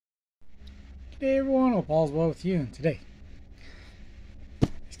Good day, everyone. Hope all's well with you. And today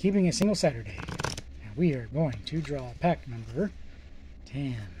is Keeping It Single Saturday. And we are going to draw pack number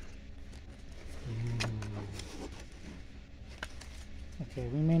 10. Ooh. Okay,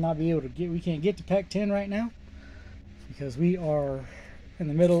 we may not be able to we can't get to pack 10 right now because we are in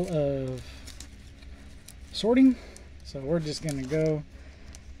the middle of sorting. So we're just going to go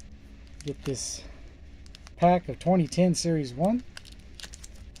get this pack of 2010 Series 1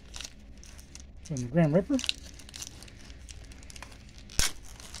 from the Grim Ripper.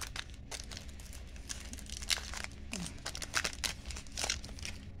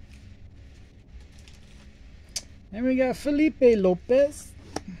 Then we got Felipe Lopez,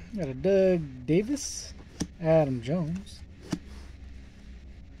 got a Doug Davis, Adam Jones,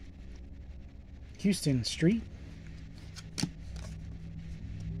 Houston Street,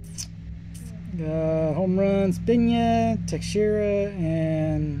 got home runs, Pena, Teixeira,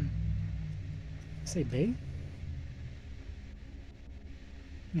 and say Bay?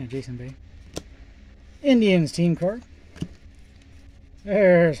 Yeah, Jason Bay. Indians team card.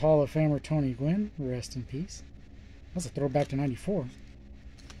 There's Hall of Famer Tony Gwynn, rest in peace. That's a throwback to 94.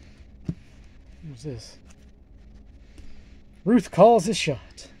 What's this? Ruth calls his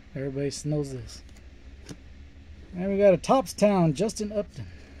shot. Everybody knows this. And we got a Topstown Justin Upton.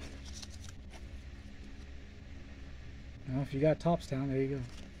 Well, if you got Topstown, there you go.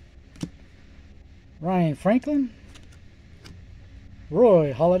 Ryan Franklin,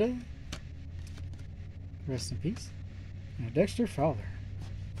 Roy Halladay, rest in peace, and Dexter Fowler.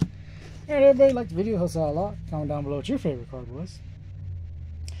 Alright, everybody, like the video, helps out a lot. Comment down below what your favorite card was.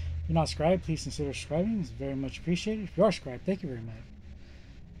 If you're not subscribed, please consider subscribing. It's very much appreciated. If you are subscribed, thank you very much.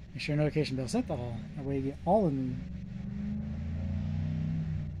 Make sure your notification bell is set to all. That way you get all of the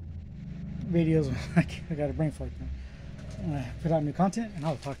videos. I got a brain fart now. Put out new content, and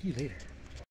I'll talk to you later.